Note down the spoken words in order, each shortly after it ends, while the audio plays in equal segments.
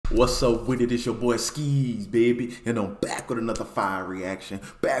What's up with it? It's your boy OkSceez, baby, and I'm back with another fire reaction,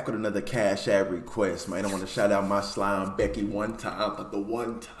 back with another CashApp request, man. I want to shout out my slime Becky one time, but the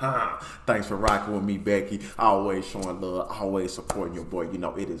one time. Thanks for rocking with me, Becky. Always showing love, always supporting your boy. You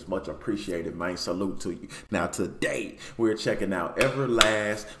know, it is much appreciated, man. Salute to you. Now, today, we're checking out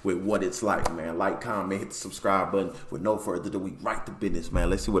Everlast with What It's Like, man. Like, comment, hit the subscribe button. With no further ado, we right to business, man.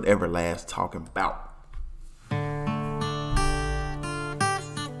 Let's see what Everlast talking about.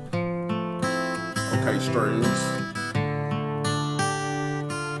 Okay, strings.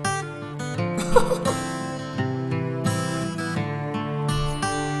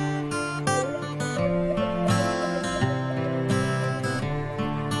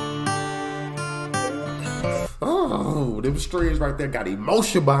 Oh, them strings right there got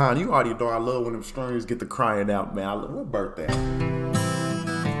emotion behind it. You already know I love when them strings get to crying out, man. I love what birthday.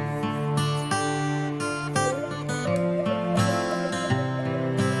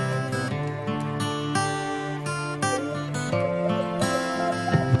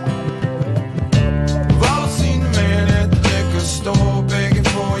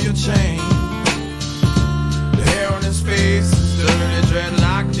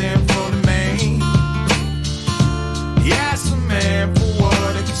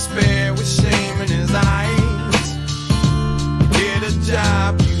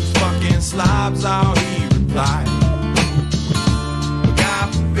 Slobs, all he replied.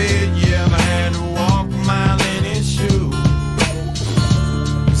 God forbid you ever had to walk a mile in his shoes.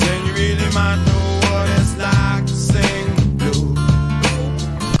 Then you really might know what it's like to sing the blues.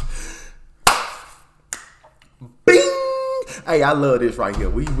 Bing! Hey, I love this right here.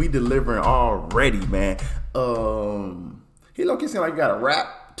 We delivering already, man. He look, it seems like you got a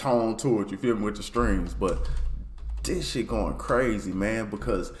rap tone to it, you feel me, with the strings, but this shit going crazy, man,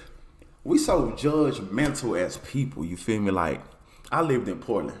 because we so judgmental as people, you feel me? Like, I lived in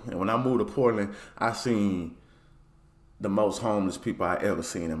Portland, and when I moved to Portland, I seen the most homeless people I ever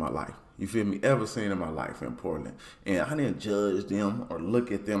seen in my life. You feel me? Ever seen in my life in Portland. And I didn't judge them or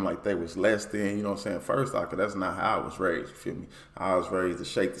look at them like they was less than, you know what I'm saying? First off, 'cause that's not how I was raised, you feel me? I was raised to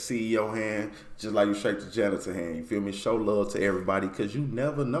shake the CEO hand just like you shake the janitor hand, you feel me? Show love to everybody, because you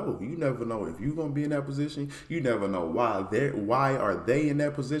never know. You never know if you're going to be in that position. You never know why are they in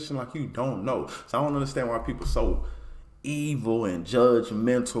that position, like you don't know. So I don't understand why people so evil and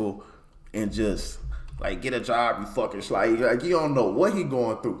judgmental and just like, get a job, you fucking like you don't know what he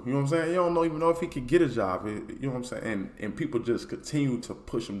going through. You know what I'm saying? You don't even know if he could get a job. You know what I'm saying? And people just continue to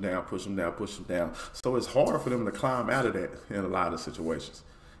push him down, push him down, push him down. So it's hard for them to climb out of that in a lot of situations.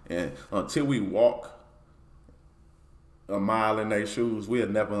 And until we walk a mile in their shoes, we'll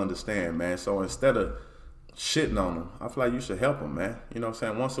never understand, man. So instead of shitting on them, I feel like you should help them, man. You know what I'm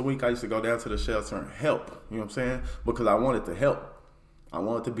saying? Once a week, I used to go down to the shelter and help. You know what I'm saying? Because I wanted to help. I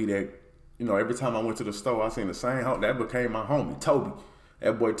wanted to be that. You know, every time I went to the store, I seen the same homie. That became my homie, Toby.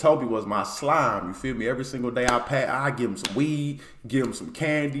 That boy Toby was my slime, you feel me? Every single day I give him some weed, give him some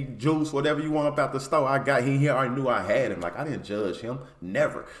candy, juice, whatever you want up out the store. I got him here, I already knew I had him. Like, I didn't judge him,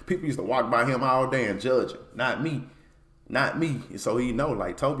 never. People used to walk by him all day and judge him. Not me. Not me. So he know,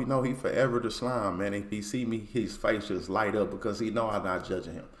 like Toby know he forever the slime, man. If he see me, his face just light up because he know I'm not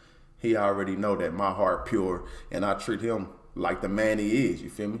judging him. He already know that my heart pure and I treat him like the man he is, you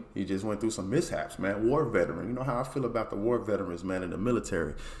feel me? He just went through some mishaps, man. War veteran. You know how I feel about the war veterans, man, in the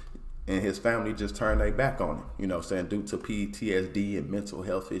military. And his family just turned their back on him, you know what I'm saying, due to PTSD and mental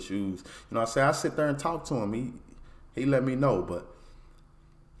health issues. You know what I'm saying? I sit there and talk to him. He let me know, but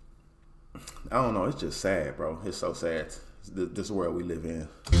I don't know. It's just sad, bro. It's so sad. This world we live in.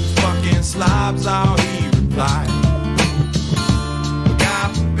 Fucking slobs, all he replied.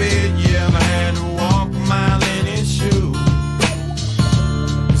 God forbid you ever had to walk a mile in his shoes.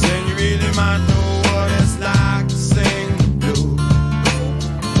 Then you really might know what it's like to sing the blues.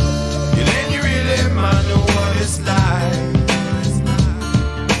 Yeah, then you really might know what it's like.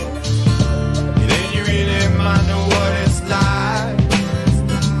 Yeah, then you really might know what it's like.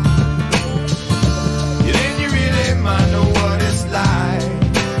 Yeah, then you really might know what it's like.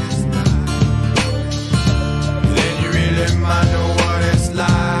 Yeah, then you really might know what it's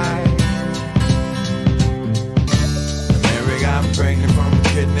like. Mary got pregnant from a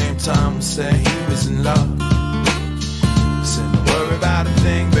kid named Tom, said he was in love. Said, don't worry about a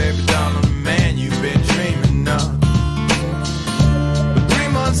thing, baby doll, I'm the man you've been dreaming of. But 3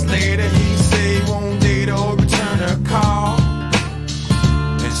 months later, he said he won't date or return her call.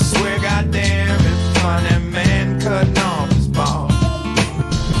 And she swear, goddamn, if you find that man cutting off his ball.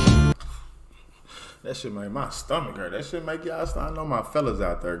 That shit make my stomach hurt. That shit make y'all start. I know my fellas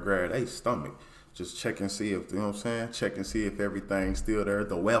out there grab they stomach. Just check and see if, you know what I'm saying? Check and see if everything's still there.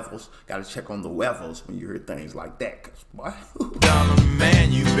 The levels. Got to check on the levels when you hear things like that. Cause, boy. Dollar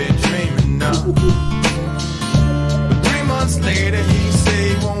man you've been dreaming of. But 3 months later, he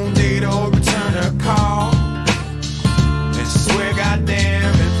say he won't date or return her call. And she swear,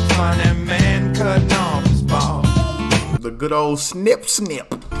 goddamn, if you find that man cutting off his balls. The good old snip. And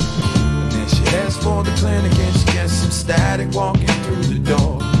then she heads for the clinic and she gets some static walking through the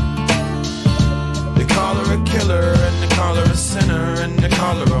door. They call her a killer, and they call her a sinner, and they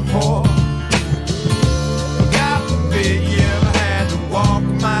call her a whore. God forbid you ever had to walk a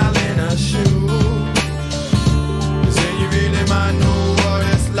mile in her shoes. 'Cause then you really might know what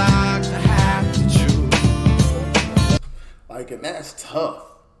it's like to have to choose. Like, and that's tough.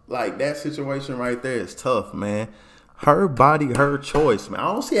 Like, that situation right there is tough, man. Her body, her choice, man.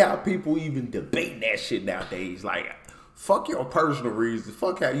 I don't see how people even debate that shit nowadays. Like, fuck your personal reasons.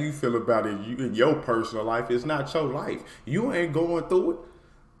 Fuck how you feel about it in your personal life. It's not your life. You ain't going through it.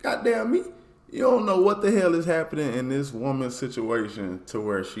 Goddamn me. You don't know what the hell is happening in this woman's situation to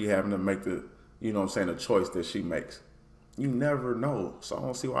where she having to make the, you know what I'm saying, the choice that she makes. You never know. So I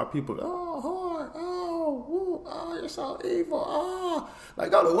don't see why people, oh, hard, oh, woo, oh, you're so evil, oh.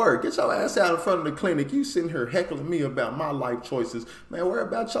 Like, go to work. Get your ass out in front of the clinic. You sitting here heckling me about my life choices. Man, worry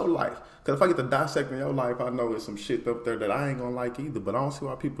about your life. Because if I get to dissecting your life, I know there's some shit up there that I ain't going to like either. But I don't see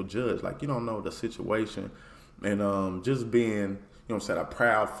why people judge. Like, you don't know the situation. And just being, you know what I'm saying, a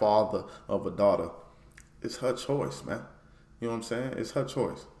proud father of a daughter, it's her choice, man. You know what I'm saying? It's her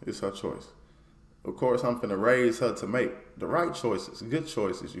choice. It's her choice. Of course, I'm finna raise her to make the right choices, good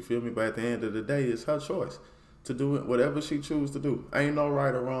choices, you feel me? But at the end of the day, it's her choice to do it, whatever she chooses to do. Ain't no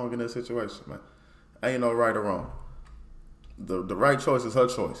right or wrong in that situation, man. Ain't no right or wrong. The right choice is her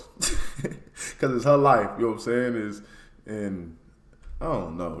choice. Because it's her life, you know what I'm saying? And I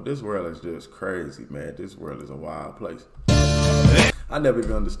don't know. This world is just crazy, man. This world is a wild place. I never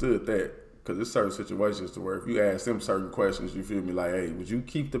even understood that. Because there's certain situations to where if you ask them certain questions, you feel me, like, hey, would you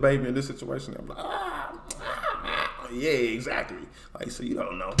keep the baby in this situation? I'm like, yeah, exactly. Like, so you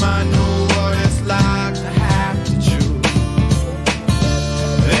don't know. I know what it's like to have to choose.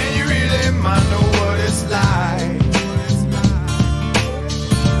 And you really might know what it's like.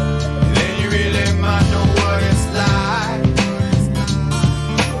 Then you really might know what it's like.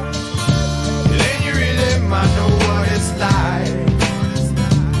 Then you really might know what it's like.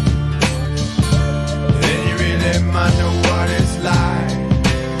 I know what it's like.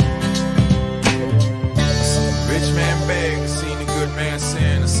 I seen a rich man beg, I seen a good man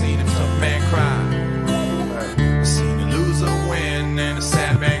sin, I seen a tough man cry. I seen a loser win and a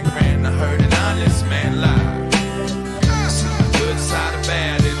sad man grin. I heard an honest man lie. I seen the good side of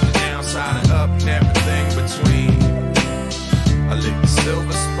bad and the downside of up and everything between. I licked the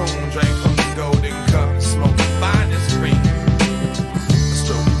silver spoon, drank from the golden cup, and smoked the finest green. I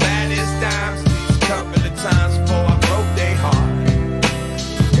stroked the baddest dimes a couple of times before I broke their heart.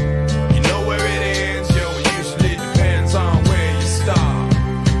 You know where it ends, yo, it usually depends on where you start.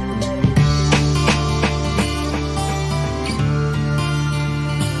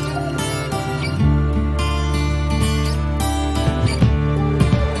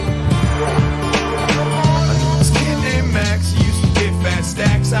 I knew this kid named Max, he used to get fat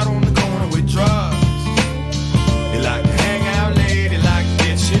stacks out on the corner with drugs. He liked to hang out late, he liked to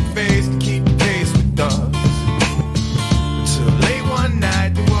get shit-faced to keep the pace with thugs. Until late one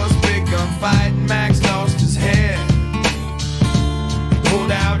night, there was a big gunfight and Max lost his head. He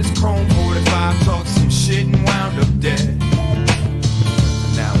pulled out his chrome 45, talked some shit and wound up dead.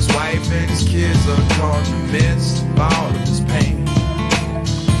 Now his wife and his kids are caught in the midst of all of his pain.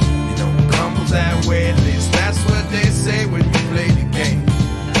 You know, it crumbles that way, at least that's what they say when you play the game.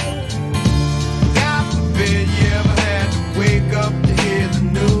 God forbid you ever had to wake up to hear the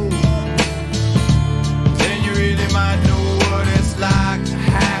news. Then you really might know what it's like to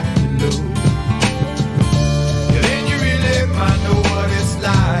have to lose. Yeah, then you really might know what it's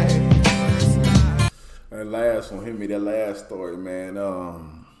like. That last one, hit me, that last story, man.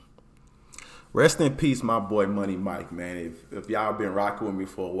 Rest in peace, my boy Money Mike, man. If y'all been rocking with me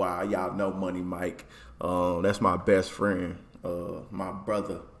for a while, y'all know Money Mike. That's my best friend, my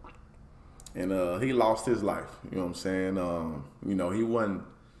brother. And he lost his life, you know what I'm saying? You know, he wasn't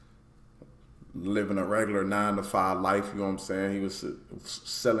living a regular 9-to-5 life, you know what I'm saying? He was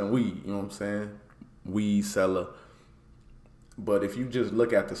selling weed, you know what I'm saying? Weed seller. But if you just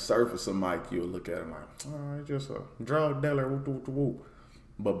look at the surface of Mike, you'll look at him like, oh, he's just a drug dealer, whoop, whoop, whoop.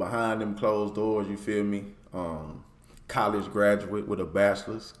 But behind them closed doors, you feel me? College graduate with a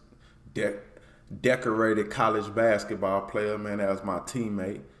bachelor's, decorated college basketball player, man. That was my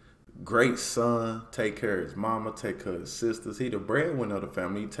teammate. great son, take care of his mama, take care of his sisters. He the breadwinner of the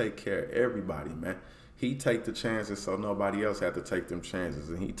family. He take care of everybody, man. He take the chances so nobody else had to take them chances.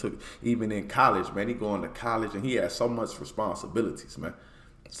 And he took, even in college, man, he going to college and he had so much responsibilities, man.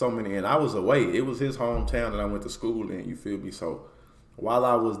 So many, and I was away. It was his hometown that I went to school in, you feel me? So while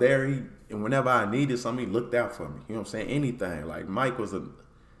I was there, and whenever I needed something, he looked out for me. You know what I'm saying? Anything. Like Mike was that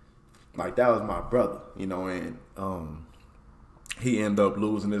was my brother, you know, and he ended up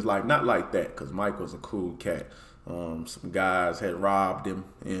losing his life. Not like that, because Mike was a cool cat. Some guys had robbed him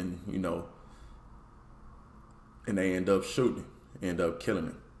and, you know, and they end up shooting him, end up killing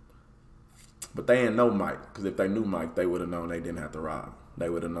him. But they didn't know Mike, because if they knew Mike, they would have known they didn't have to rob him. They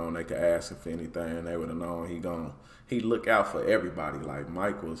would have known they could ask him for anything. They would have known he'd look out for everybody. Like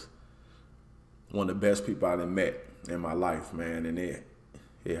Mike was one of the best people I done met in my life, man, and it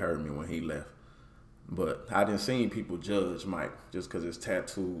hurt me when he left. But I didn't see people judge Mike just because his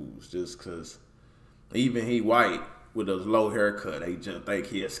tattoos, just because even he white with a low haircut, they just think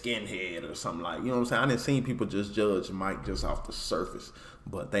he a skinhead or something like, you know what I'm saying? I didn't see people just judge Mike just off the surface,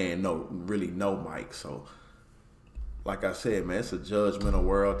 but they didn't really know Mike. So like I said, man, it's a judgmental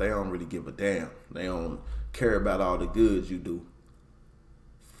world. They don't really give a damn. They don't care about all the good you do.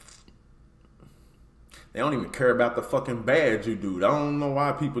 They don't even care about the fucking bad you do. I don't know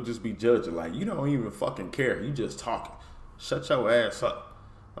why people just be judging. Like, you don't even fucking care. You just talking. Shut your ass up.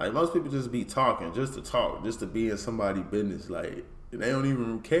 Like, most people just be talking just to talk, just to be in somebody's business. Like, they don't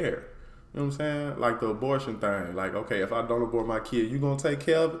even care. You know what I'm saying? Like the abortion thing. Like, okay, if I don't abort my kid, you gonna take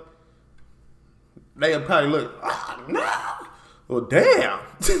care of it? They'll probably look, no. Well, damn.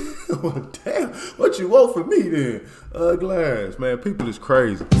 Well, damn. What you want from me then? Glass, man. People is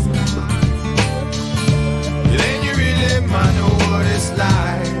crazy. Then you really might know what it's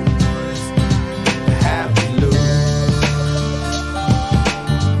like to have to lose.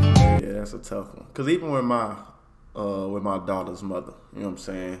 Yeah, that's a tough one. Cause even with my daughter's mother, you know what I'm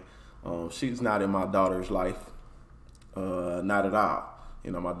saying? She's not in my daughter's life, not at all. You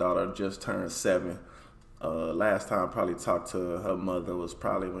know, my daughter just turned 7. Last time I probably talked to her mother was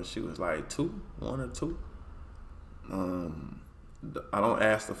probably when she was like 1 or 2. I don't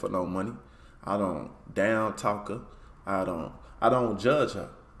ask her for no money. I don't down talk her. I don't judge her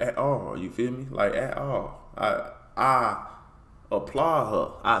at all. You feel me? Like at all. I applaud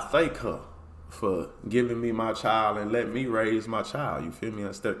her. I thank her for giving me my child and let me raise my child. You feel me?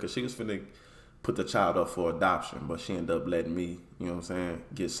 Instead, because she was finna put the child up for adoption, but she ended up letting me, you know what I'm saying,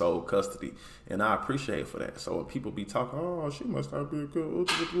 get sole custody. And I appreciate for that. So when people be talking, oh, she must not be a good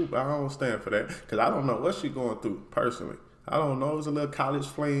group, I don't stand for that, because I don't know what she's going through personally. I don't know. It was a little college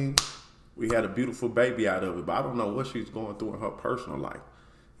fling. We had a beautiful baby out of it, but I don't know what she's going through in her personal life.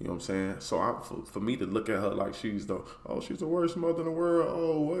 You know what I'm saying? So for me to look at her like she's the worst mother in the world.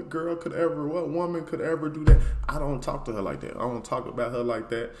 Oh, what woman could ever do that? I don't talk to her like that. I don't talk about her like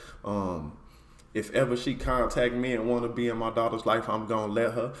that. If ever she contact me and want to be in my daughter's life, I'm going to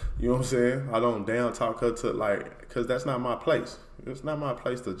let her. You know what I'm saying? I don't down talk her to because that's not my place. It's not my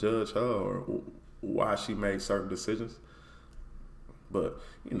place to judge her or why she made certain decisions. But,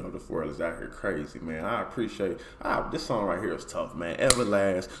 you know, the world is out here crazy, man. I appreciate this song right here is tough, man.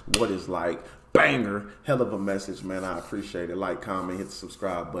 Everlast, What Is Like, banger, hell of a message, man. I appreciate it. Like, comment, hit the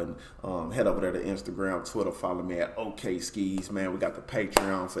subscribe button. Head over there to Instagram, Twitter. Follow me at OkSceez, man. We got the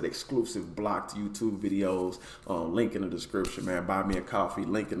Patreon for the exclusive blocked YouTube videos. Link in the description, man. Buy me a coffee.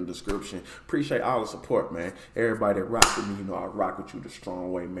 Link in the description. Appreciate all the support, man. Everybody that rock with me, you know I rock with you the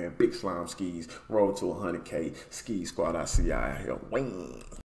strong way, man. Big Slime Skeez. Roll to 100K. Ski Squad, I see y'all out here. Wing.